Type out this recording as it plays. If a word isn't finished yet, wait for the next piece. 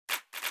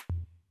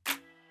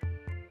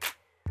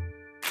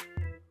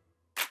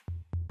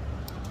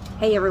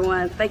Hey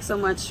everyone, thanks so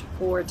much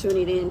for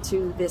tuning in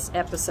to this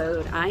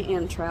episode. I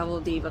am Travel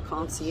Diva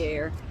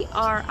Concierge. We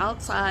are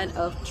outside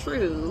of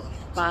True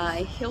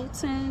by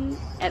Hilton,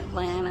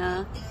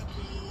 Atlanta,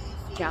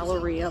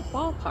 Galleria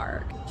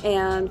Ballpark.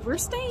 And we're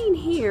staying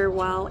here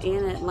while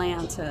in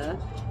Atlanta.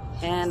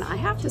 And I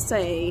have to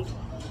say,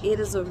 it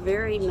is a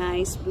very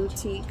nice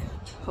boutique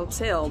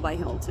hotel by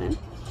Hilton.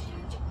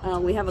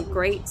 We have a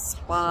great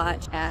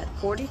spot at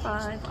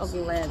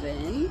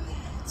 4511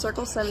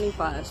 Circle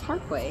 75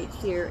 Parkway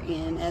here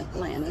in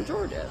Atlanta,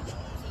 Georgia.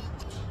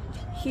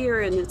 Here,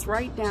 and it's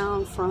right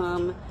down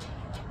from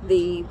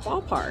the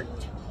ballpark.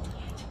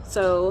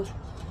 So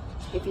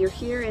if you're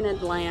here in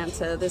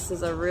Atlanta, this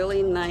is a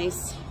really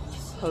nice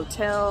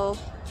hotel,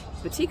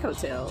 boutique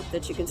hotel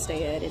that you can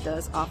stay at. It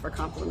does offer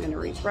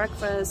complimentary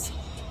breakfast.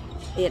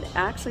 It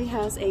actually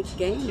has a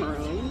game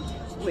room,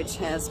 which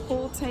has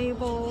pool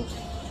table.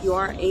 You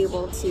are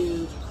able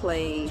to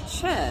play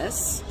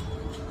chess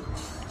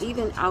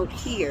even out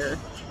here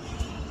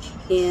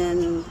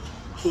in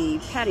the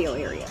patio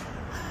area.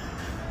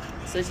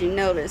 So as you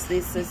notice,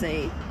 this is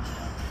a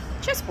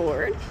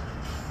chessboard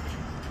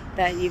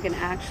that you can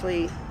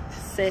actually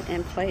sit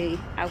and play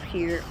out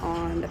here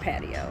on the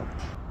patio.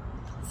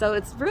 So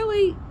it's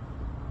really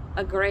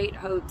a great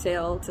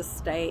hotel to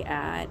stay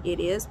at. It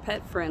is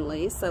pet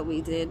friendly, so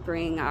we did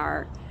bring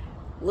our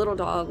little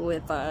dog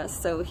with us.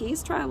 So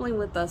he's traveling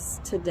with us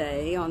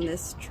today on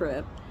this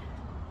trip.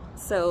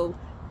 So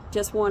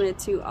just wanted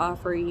to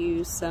offer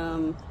you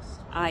some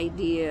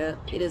idea.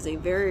 It is a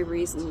very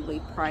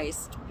reasonably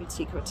priced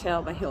boutique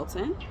hotel by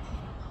Hilton.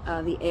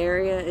 The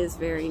area is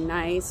very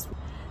nice.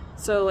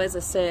 So as I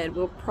said,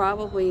 we're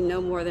probably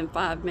no more than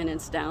 5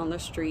 minutes down the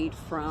street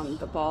from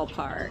the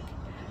ballpark.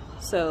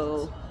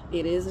 So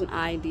it is an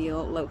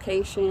ideal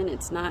location.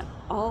 It's not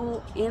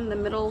all in the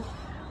middle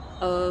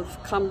of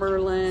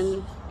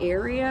Cumberland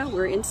area.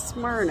 We're in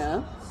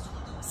Smyrna.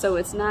 So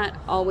it's not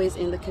always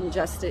in the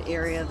congested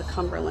area, the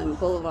Cumberland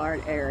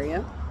Boulevard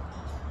area.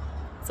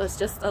 So it's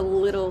just a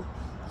little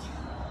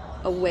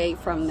away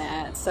from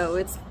that. So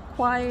it's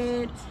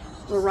quiet.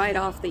 We're right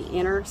off the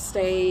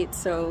interstate.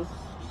 So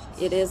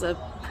it is a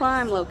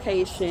prime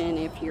location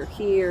if you're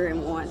here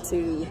and want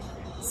to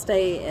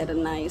stay at a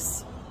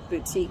nice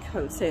boutique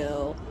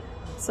hotel.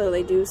 So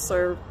they do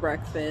serve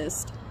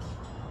breakfast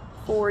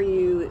for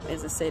you.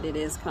 As I said, it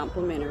is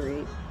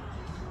complimentary.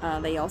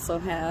 They also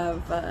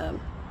have a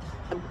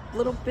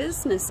little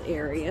business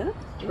area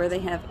where they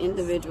have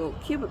individual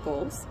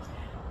cubicles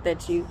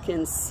that you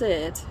can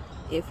sit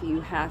if you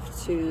have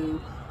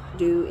to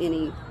do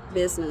any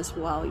business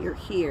while you're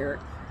here.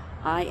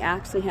 I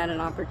actually had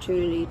an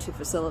opportunity to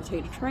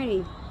facilitate a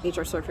training,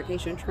 HR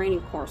certification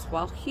training course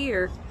while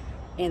here,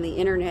 and the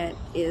internet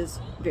is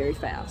very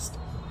fast.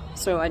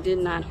 So I did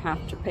not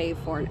have to pay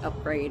for an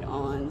upgrade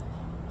on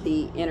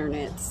the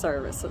internet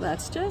service. So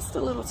that's just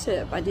a little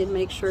tip. I did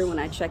make sure when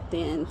I checked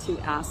in to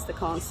ask the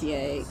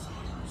concierge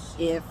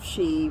if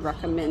she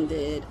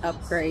recommended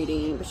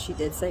upgrading, but she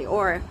did say,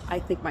 or I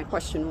think my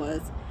question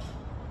was,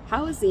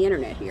 how is the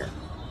internet here?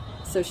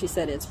 So she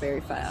said it's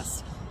very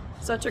fast.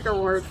 So I took her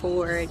word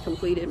for it,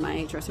 completed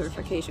my HR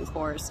certification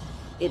course.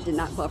 It did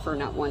not buffer,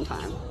 not one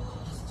time.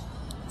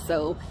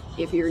 So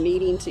if you're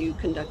needing to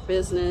conduct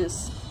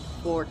business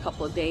for a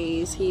couple of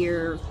days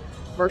here,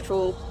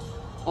 virtual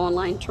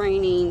online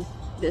training,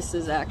 this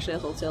is actually a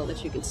hotel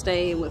that you can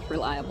stay with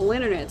reliable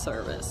internet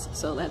service.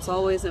 So that's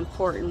always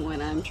important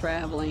when I'm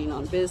traveling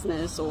on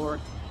business or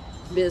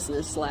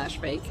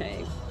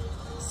business/vacay.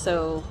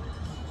 So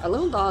our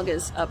little dog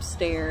is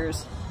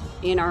upstairs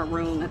in our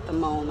room at the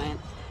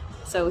moment.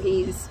 So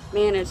he's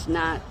managed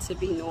not to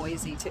be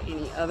noisy to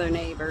any other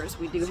neighbors.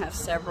 We do have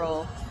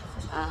several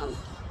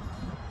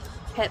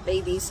pet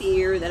babies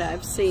here that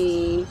I've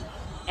seen,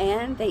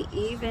 and they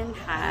even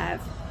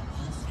have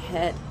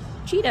pet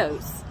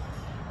Cheetos.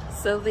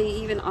 So they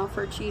even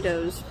offer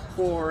Cheetos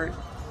for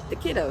the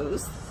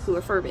kiddos who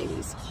are fur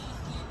babies.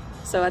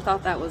 So I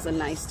thought that was a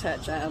nice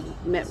touch. I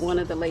met one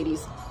of the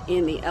ladies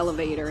in the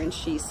elevator and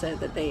she said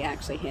that they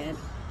actually had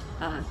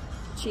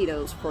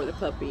Cheetos for the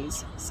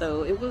puppies.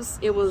 So it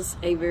was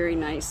a very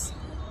nice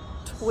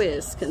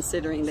twist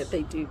considering that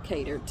they do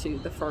cater to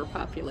the fur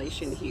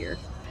population here.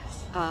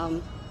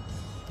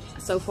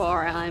 So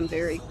far I'm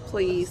very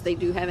pleased. They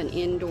do have an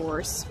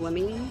indoor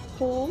swimming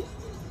pool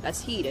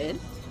that's heated,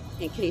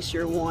 in case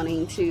you're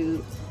wanting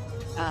to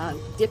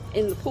dip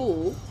in the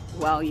pool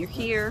while you're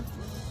here.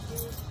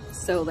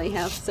 So they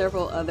have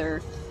several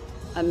other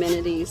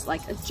amenities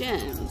like a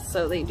gym.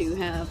 So they do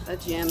have a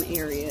gym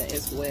area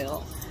as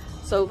well.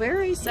 So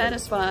very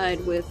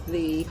satisfied with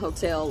the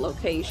hotel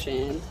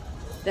location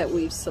that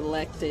we've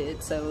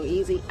selected. So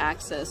easy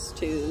access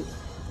to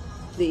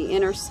the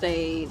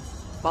interstate,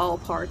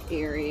 ballpark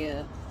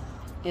area,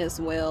 as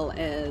well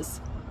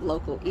as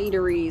local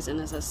eateries, and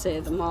as I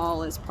said, the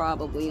mall is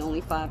probably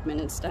only 5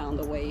 minutes down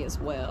the way as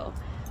well.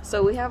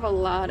 So we have a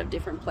lot of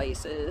different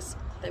places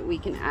that we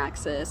can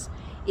access.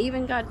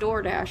 Even got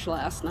DoorDash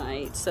last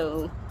night.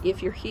 So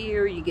if you're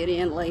here, you get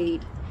in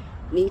late,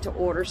 need to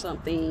order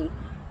something,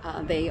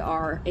 you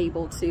are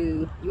able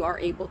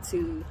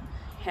to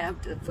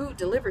have the food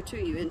delivered to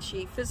you, and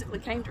she physically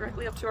came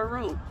directly up to our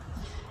room.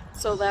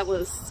 So that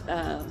was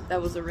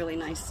a really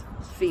nice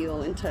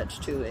feel and touch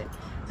to it.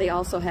 They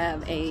also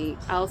have a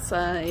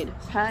outside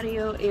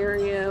patio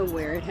area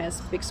where it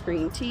has big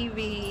screen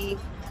TV,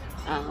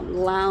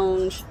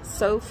 lounge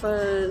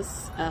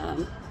sofas.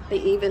 They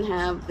even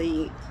have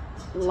the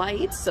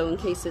lights, so in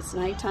case it's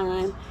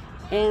nighttime,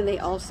 and they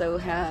also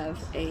have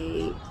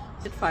a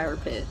fire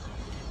pit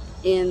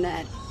in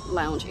that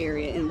lounge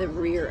area in the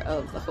rear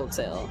of the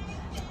hotel.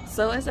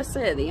 So as I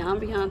said, the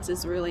ambiance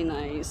is really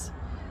nice.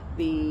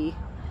 The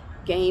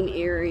game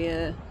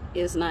area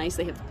is nice.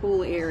 They have the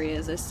pool area,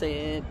 as I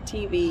said,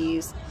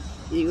 TVs.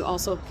 You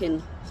also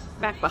can,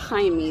 back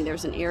behind me,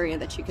 there's an area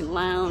that you can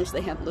lounge.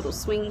 They have little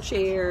swing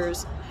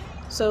chairs.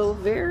 So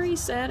very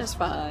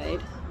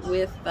satisfied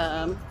with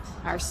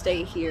our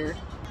stay here.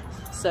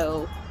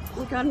 So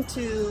we're going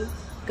to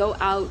go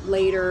out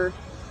later,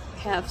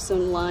 have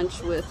some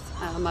lunch with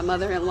my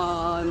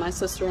mother-in-law and my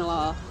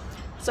sister-in-law.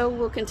 So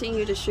we'll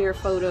continue to share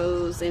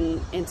photos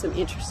and some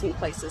interesting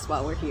places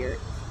while we're here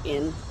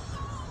in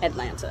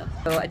Atlanta.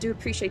 So I do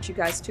appreciate you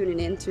guys tuning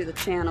in to the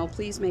channel.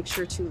 Please make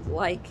sure to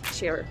like,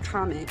 share,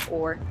 comment,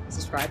 or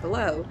subscribe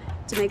below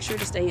to make sure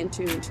to stay in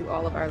tune to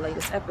all of our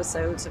latest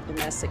episodes of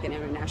domestic and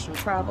international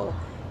travel,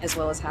 as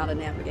well as how to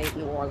navigate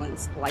New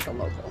Orleans like a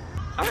local.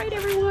 All right,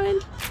 everyone,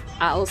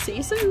 I'll see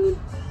you soon.